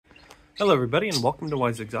Hello everybody and welcome to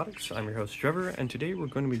Wise Exotics. I'm your host Trevor, and today we're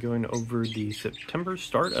going to be going over the September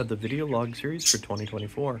start of the video log series for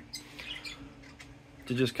 2024.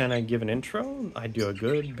 To just kind of give an intro, I do a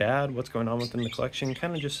good, bad, what's going on within the collection,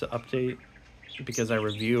 kind of just to update, because I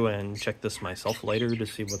review and check this myself later to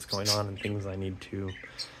see what's going on and things I need to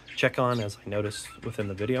check on as I notice within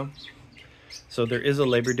the video. So there is a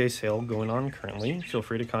Labor Day sale going on currently. Feel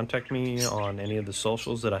free to contact me on any of the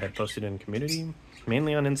socials that I have posted in community,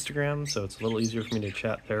 mainly on Instagram, so it's a little easier for me to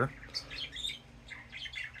chat there.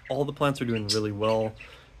 All the plants are doing really well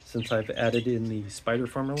since I've added in the spider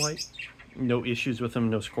farmer light. No issues with them,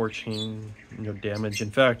 no scorching, no damage.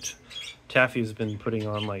 In fact, Taffy's been putting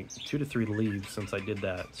on like 2 to 3 leaves since I did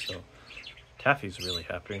that, so Taffy's really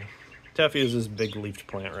happy. Taffy is this big leafed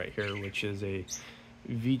plant right here, which is a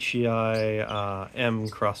VCI M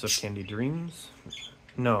cross of Candy Dreams.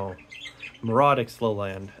 No, Maraud X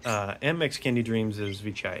Lowland. MX Candy Dreams is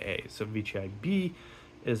VCI A. So VCI B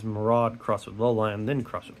is Maraud cross with Lowland, then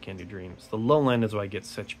cross with Candy Dreams. The Lowland is why I get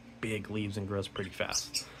such big leaves and grows pretty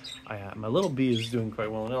fast. My little bee is doing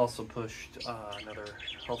quite well, and it also pushed another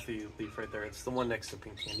healthy leaf right there. It's the one next to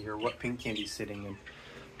Pink Candy, or what Pink Candy's sitting in.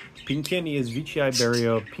 Pink Candy is VCI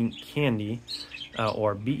Barrio Pink Candy,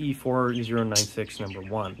 or BE4096 number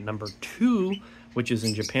 1. Number 2, which is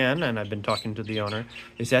in Japan, and I've been talking to the owner,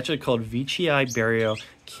 is actually called VCI Barrio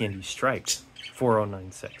Candy Striped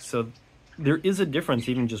 4096. So there is a difference,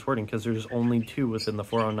 even just wording, because there's only 2 within the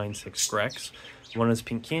 4096 Grex. One is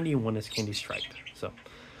Pink Candy, one is Candy Striped. So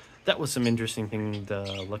that was some interesting thing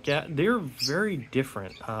to look at. They're very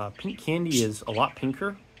different. Pink Candy is a lot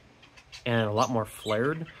pinker and a lot more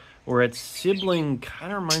flared, where its sibling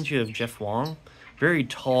kind of reminds you of Jeff Wong. Very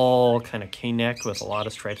tall, kind of K-neck with a lot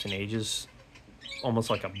of stripes and edges,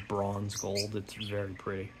 almost like a bronze gold. It's very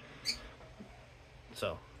pretty.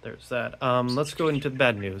 So there's that. Let's go into the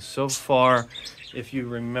bad news. So far, if you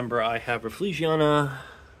remember, I have Rafflegiana,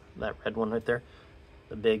 that red one right there,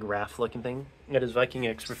 the big raff looking thing. It is Viking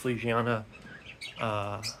X Rafflegiana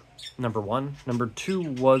number 1. Number 2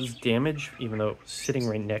 was damaged, even though it was sitting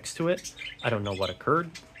right next to it. I don't know what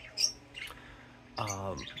occurred.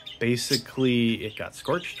 Basically, it got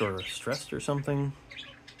scorched or stressed or something.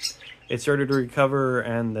 It started to recover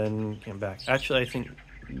and then came back. Actually, I think,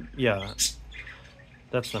 yeah,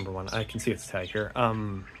 that's number 1. I can see its tag here.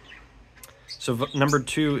 So number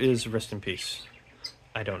 2 is Rest in Peace.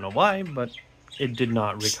 I don't know why, but it did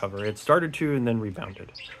not recover. It started to and then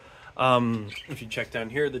rebounded. If you check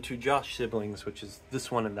down here, the 2 Josh siblings, which is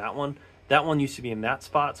this one and that one used to be in that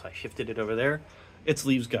spot, so I shifted it over there. Its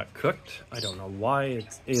leaves got cooked. I don't know why.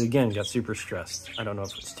 It again got super stressed. I don't know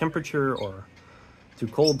if it's temperature or too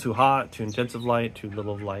cold, too hot, too intensive light, too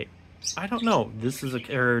little light. I don't know. This has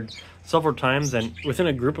occurred several times, and within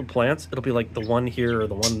a group of plants, it'll be like the one here or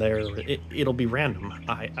the one there. It'll be random.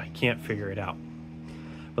 I can't figure it out.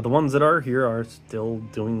 But the ones that are here are still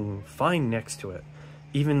doing fine next to it.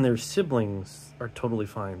 Even their siblings are totally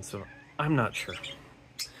fine, so I'm not sure.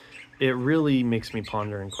 It really makes me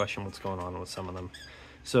ponder and question what's going on with some of them.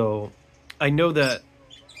 So I know that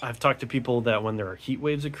I've talked to people that when there are heat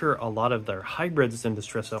waves occur, a lot of their hybrids tend to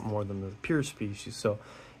stress out more than the pure species. So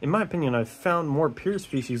in my opinion, I've found more pure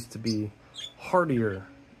species to be hardier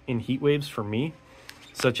in heat waves for me,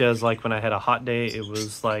 such as like when I had a hot day, it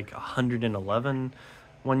was like 111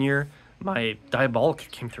 one year. My Diabolic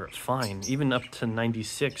came through it fine, even up to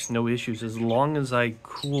 96, no issues, as long as I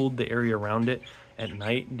cooled the area around it at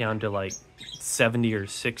night down to like 70 or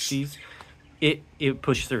 60s. It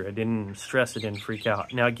pushed through. It didn't stress, it didn't freak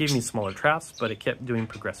out. Now it gave me smaller traps, but it kept doing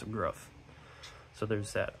progressive growth. So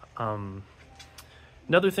there's that.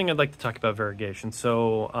 Another thing I'd like to talk about variegation.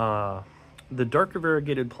 So the darker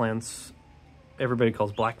variegated plants, everybody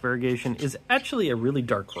calls black variegation, is actually a really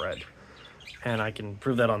dark red. And I can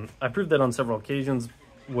prove that I proved that on several occasions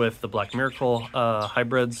with the Black Miracle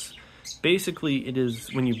hybrids. Basically, it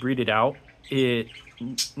is when you breed it out, it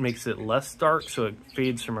makes it less dark, so it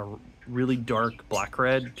fades from a really dark black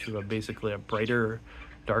red to basically a brighter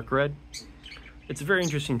dark red. It's a very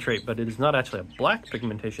interesting trait, but it is not actually a black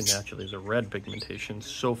pigmentation, it actually is a red pigmentation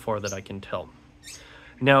so far that I can tell.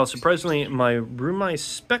 Now, surprisingly, my Rumai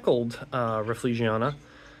Speckled Rafflegiana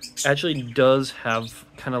actually does have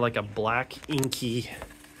kind of like a black inky,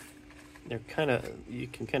 they're kind of, you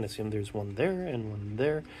can kind of see them, there's one there and one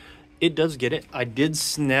there. It does get it. I did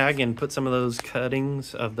snag and put some of those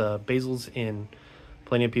cuttings of the basils in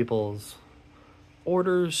plenty of people's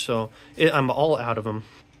orders, so I'm all out of them.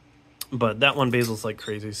 But that one basil's like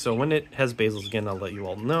crazy, so when it has basils again, I'll let you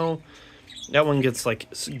all know. That one gets like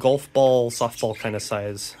golf ball, softball kind of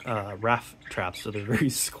size raff traps, so they're very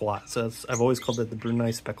squat. So I've always called it the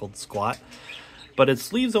Brunei speckled squat. But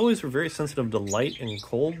its leaves always were very sensitive to light and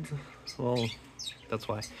cold. Well, that's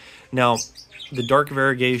why. Now, the dark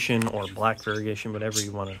variegation or black variegation, whatever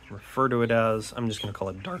you want to refer to it as, I'm just going to call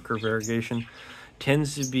it darker variegation,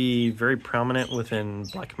 tends to be very prominent within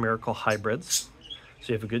black miracle hybrids. So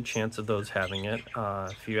you have a good chance of those having it.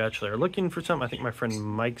 If you actually are looking for some, I think my friend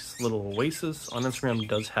Mike's Little Oasis on Instagram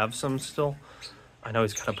does have some still. I know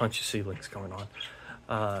he's got a bunch of seedlings going on.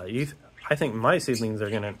 I think my seedlings are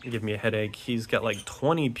going to give me a headache. He's got like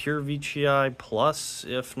 20 pure VGI plus,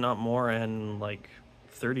 if not more, and like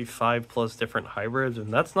 35 plus different hybrids.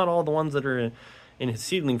 And that's not all the ones that are in his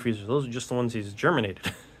seedling freezer. Those are just the ones he's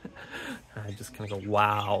germinated. I just kind of go,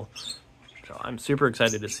 wow. So I'm super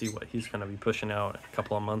excited to see what he's going to be pushing out in a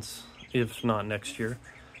couple of months, if not next year.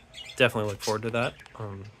 Definitely look forward to that.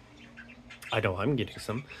 I know I'm getting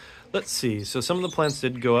some. Let's see. So some of the plants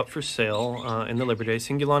did go up for sale in the Labor Day.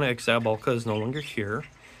 Singulana X Diabolca is no longer here.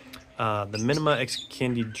 The Minima X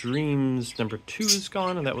Candy Dreams #2 is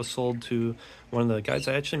gone, and that was sold to one of the guys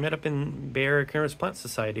I actually met up in Bay Area Cannabis Plant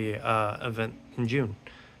Society event in June.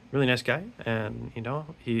 Really nice guy, and you know,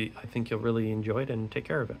 I think he'll really enjoy it and take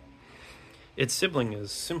care of it. Its sibling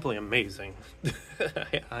is simply amazing.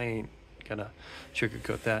 I ain't gonna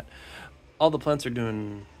sugarcoat that. All the plants are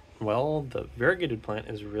doing well. The variegated plant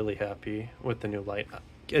is really happy with the new light.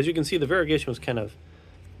 As you can see, the variegation was kind of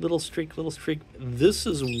little streak. This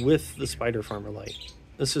is with the Spider Farmer light.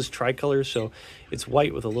 This is tricolor, so it's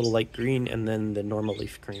white with a little light green and then the normal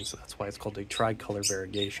leaf green, so that's why it's called a tricolor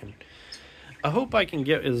variegation. I hope I can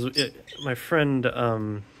get my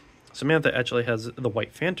friend Samantha actually has the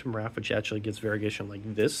white phantom raff, which actually gets variegation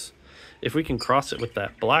like this. If we can cross it with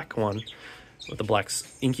that black one, with the black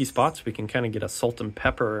inky spots, we can kind of get a salt and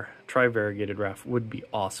pepper tri-variegated raff. Would be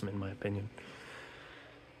awesome in my opinion.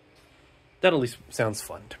 That at least sounds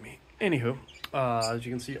fun to me. Anywho, as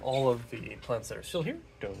you can see, all of the plants that are still here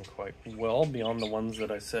doing quite well, beyond the ones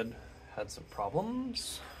that I said had some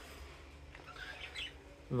problems.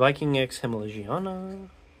 Viking X Himalagiana.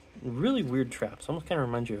 Really weird traps. Almost kind of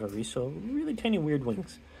reminds you of a Riso. Really tiny weird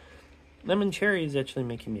wings. Lemon Cherry is actually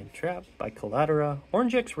making me a trap. Bicolatera.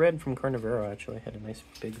 Orange X Red from Carnivoro actually had a nice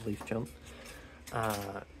big leaf jump.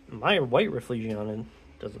 My white Rafflegiana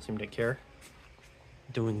doesn't seem to care.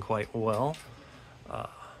 Doing quite well.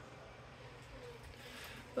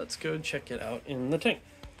 Let's go check it out in the tank.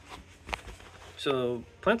 So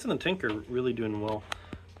plants in the tank are really doing well.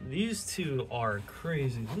 These two are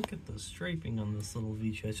crazy. Look at the striping on this little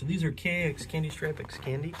VCI. So these are KX Candy Stripe X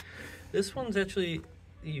Candy. This one's actually,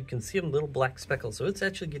 you can see them little black speckles. So it's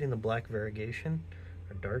actually getting the black variegation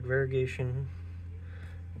or dark variegation.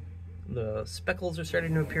 The speckles are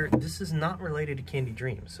starting to appear. This is not related to Candy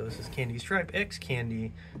Dreams. So this is Candy Stripe X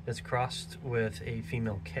Candy that's crossed with a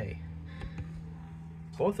female K.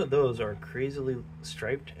 Both of those are crazily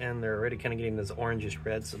striped and they're already kind of getting this orangish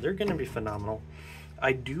red. So they're going to be phenomenal.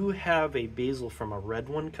 I do have a basil from a red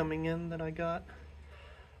one coming in that I got.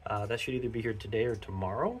 That should either be here today or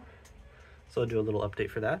tomorrow. So I'll do a little update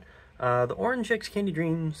for that. The Orange X Candy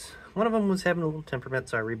Dreams, one of them was having a little temperament,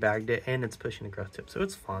 so I rebagged it, and it's pushing a growth tip, so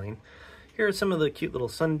it's fine. Here are some of the cute little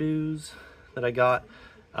sundews that I got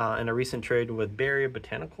in a recent trade with Bay Area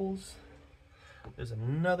Botanicals. There's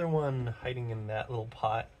another one hiding in that little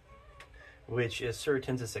pot, which is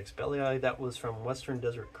Suritensis expellii. That was from Western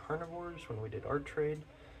Desert Carnivores when we did our trade.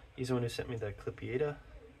 He's the one who sent me the Clipieta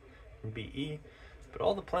from BE. But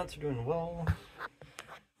all the plants are doing well.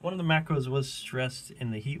 One of the macros was stressed in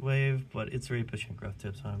the heat wave, but it's already pushing growth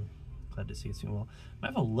tips, so I'm glad to see it's doing well. My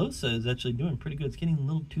Velosa is actually doing pretty good. It's getting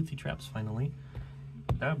little toothy traps finally.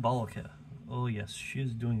 Diabolica. Oh yes, she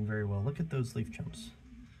is doing very well. Look at those leaf jumps.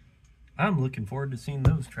 I'm looking forward to seeing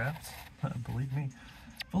those traps. Believe me.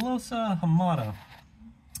 Velosa Hamada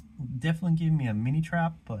definitely gave me a mini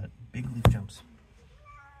trap, but big leaf jumps.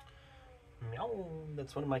 Meow,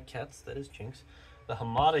 that's one of my cats. That is Jinx. The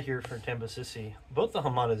Hamada here for Tambasissi. Both the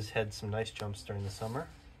Hamadas had some nice jumps during the summer.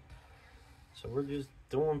 So we're just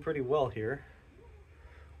doing pretty well here.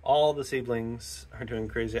 All the seedlings are doing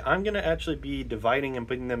crazy. I'm going to actually be dividing and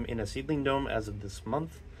putting them in a seedling dome as of this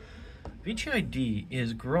month. VGID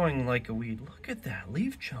is growing like a weed. Look at that,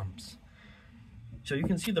 leaf jumps. So you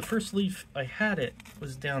can see the first leaf I had it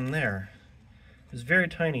was down there. It was very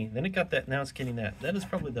tiny. Then it got that, now it's getting that. That is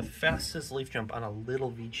probably the fastest leaf jump on a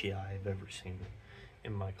little VGI I've ever seen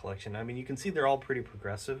in my collection. I mean, you can see they're all pretty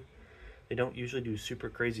progressive. They don't usually do super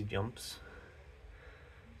crazy jumps.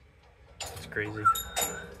 It's crazy.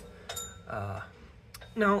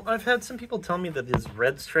 Now, I've had some people tell me that his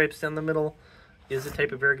red stripes down the middle is a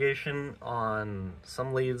type of variegation on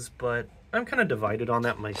some leaves, but I'm kind of divided on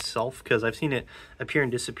that myself because I've seen it appear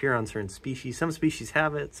and disappear on certain species. Some species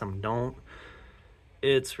have it, some don't.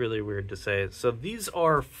 It's really weird to say. So these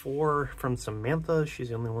are 4 from Samantha. She's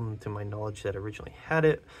the only one to my knowledge that originally had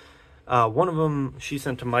it. One of them she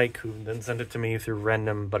sent to Mike, who then sent it to me through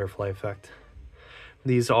random butterfly effect.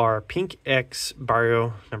 These are Pink X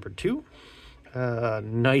Barrio number 2.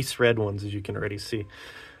 Nice red ones, as you can already see.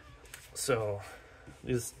 So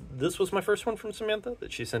this was my first one from Samantha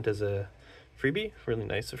that she sent as a freebie. Really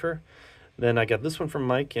nice of her. Then I got this one from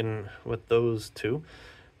Mike, and with those 2.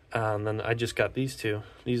 And then I just got these 2.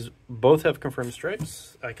 These both have confirmed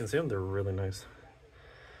stripes. I can see them. They're really nice.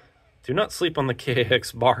 Do not sleep on the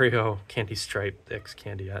KX Barrio Candy Stripe X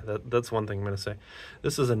Candy. That's one thing I'm going to say.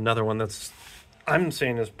 This is another one that's, I'm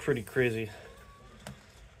saying, is pretty crazy.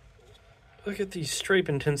 Look at the stripe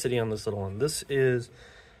intensity on this little one. This is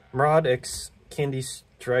Mrod X Candy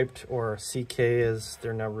Striped, or CK as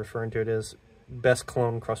they're now referring to it as, best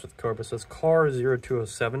clone crossed with Cobra. So it's CAR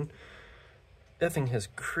 0207. That thing has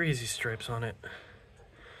crazy stripes on it.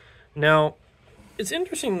 Now, it's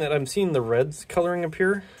interesting that I'm seeing the reds coloring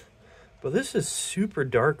appear, but this is super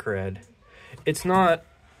dark red. It's not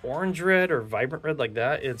orange red or vibrant red like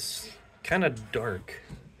that. It's kind of dark.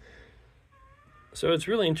 So it's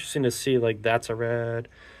really interesting to see, like, that's a red.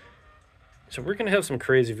 So we're going to have some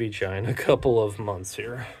crazy VCI in a couple of months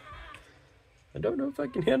here. I don't know if I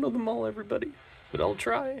can handle them all, everybody, but I'll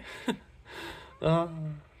try. The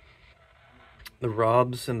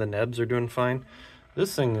Robs and the Nebs are doing fine.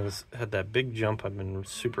 This thing has had that big jump. I've been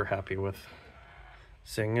super happy with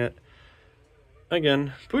seeing it.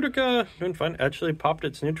 Again, Pudica doing fine. Actually popped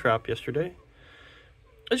its new trap yesterday.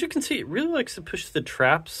 As you can see, it really likes to push the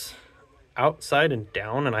traps outside and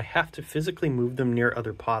down, and I have to physically move them near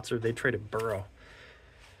other pots or they try to burrow.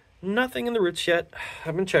 Nothing in the roots yet.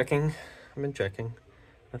 I've been checking.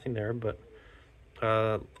 Nothing there, but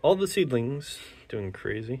all the seedlings doing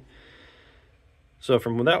crazy. So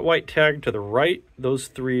from that white tag to the right, those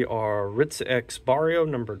 3 are Ritz X Barrio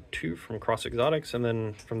number 2 from Cross Exotics, and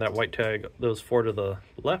then from that white tag, those 4 to the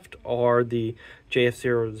left are the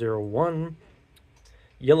JF001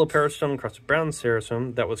 Yellow Parastone crossed with Brown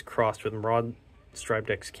Saracen that was crossed with Mrod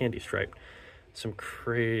Striped X Candy Stripe. Some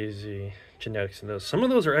crazy genetics in those. Some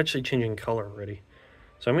of those are actually changing color already.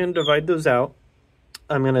 So I'm going to divide those out.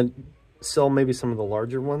 I'm going to sell maybe some of the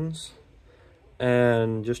larger ones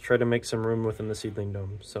and just try to make some room within the seedling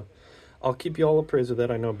dome. So I'll keep you all appraised of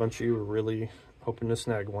that. I know a bunch of you are really hoping to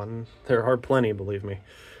snag one. There are plenty, believe me.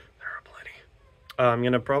 I'm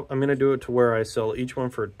gonna do it to where I sell each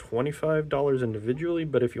one for $25 individually,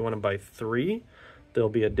 but if you want to buy 3, there'll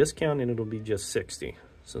be a discount and it'll be just $60.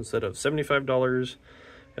 So instead of $75,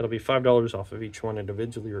 it'll be $5 off of each one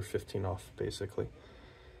individually, or $15 off basically.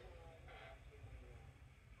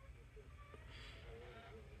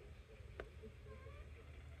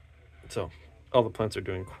 So all the plants are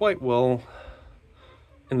doing quite well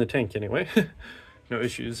in the tank anyway. No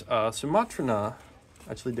issues. Sumatrana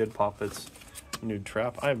actually did pop its new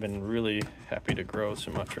trap. I've been really happy to grow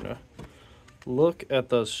Sumatrana. Look at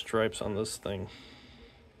those stripes on this thing.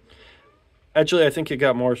 Actually, I think it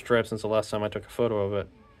got more stripes since the last time I took a photo of it.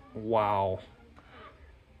 Wow.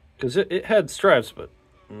 Because it had stripes, but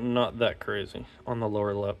not that crazy on the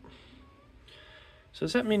lower lip. So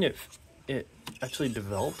does that mean it actually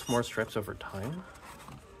developed more stripes over time?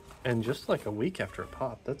 And just like a week after it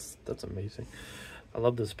popped. That's amazing. I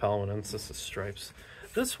love this Palawanensis stripes.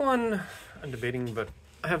 This one I'm debating, but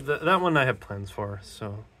I have that one I have plans for,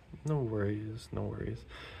 so no worries.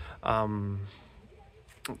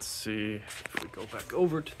 Let's see if we go back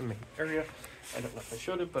over to the main area. I don't know if I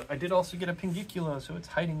showed it, but I did also get a Pingicula, so it's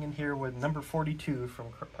hiding in here with number 42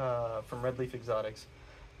 from Red Leaf Exotics,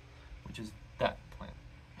 which is that plant.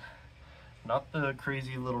 Not the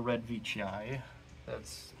crazy little red VCI.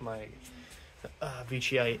 That's my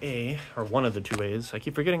VCI A, or one of the 2 A's. I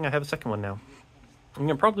keep forgetting I have a second one now. I'm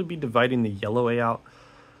going to probably be dividing the yellow A out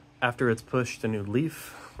after it's pushed a new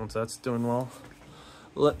leaf, once that's doing well.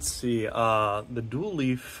 Let's see, the dual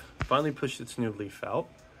leaf finally pushed its new leaf out.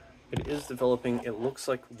 It is developing, it looks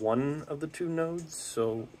like one of the 2 nodes,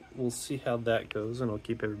 so we'll see how that goes, and I'll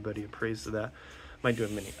keep everybody appraised of that. Might do a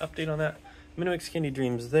mini update on that. Minnox Candy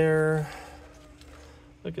Dreams there.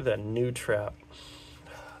 Look at that new trap.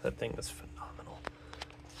 That thing is phenomenal.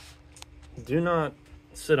 Do not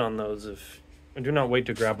sit on those do not wait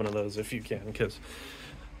to grab one of those if you can, because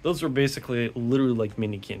those are basically literally like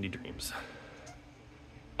mini Candy Dreams.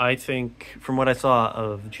 I think from what I saw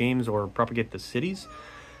of James or Propagate the Cities,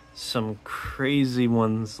 Some crazy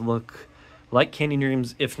ones look like Canyon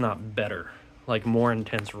Dreams, if not better. Like more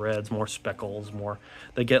intense reds, more speckles, more...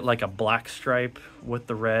 They get like a black stripe with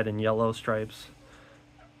the red and yellow stripes.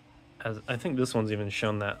 As I think this one's even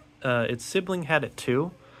shown that. Its sibling had it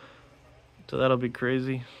too, so that'll be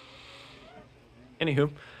crazy.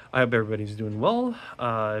 Anywho, I hope everybody's doing well.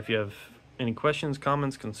 If you have any questions,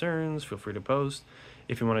 comments, concerns, feel free to post.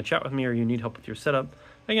 If you want to chat with me or you need help with your setup,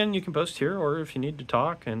 again, you can post here, or if you need to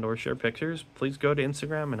talk and or share pictures, please go to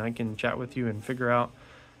Instagram and I can chat with you and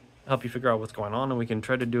help you figure out what's going on, and we can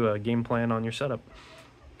try to do a game plan on your setup.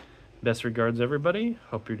 Best regards, everybody.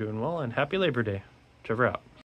 Hope you're doing well, and happy Labor Day. Trevor out.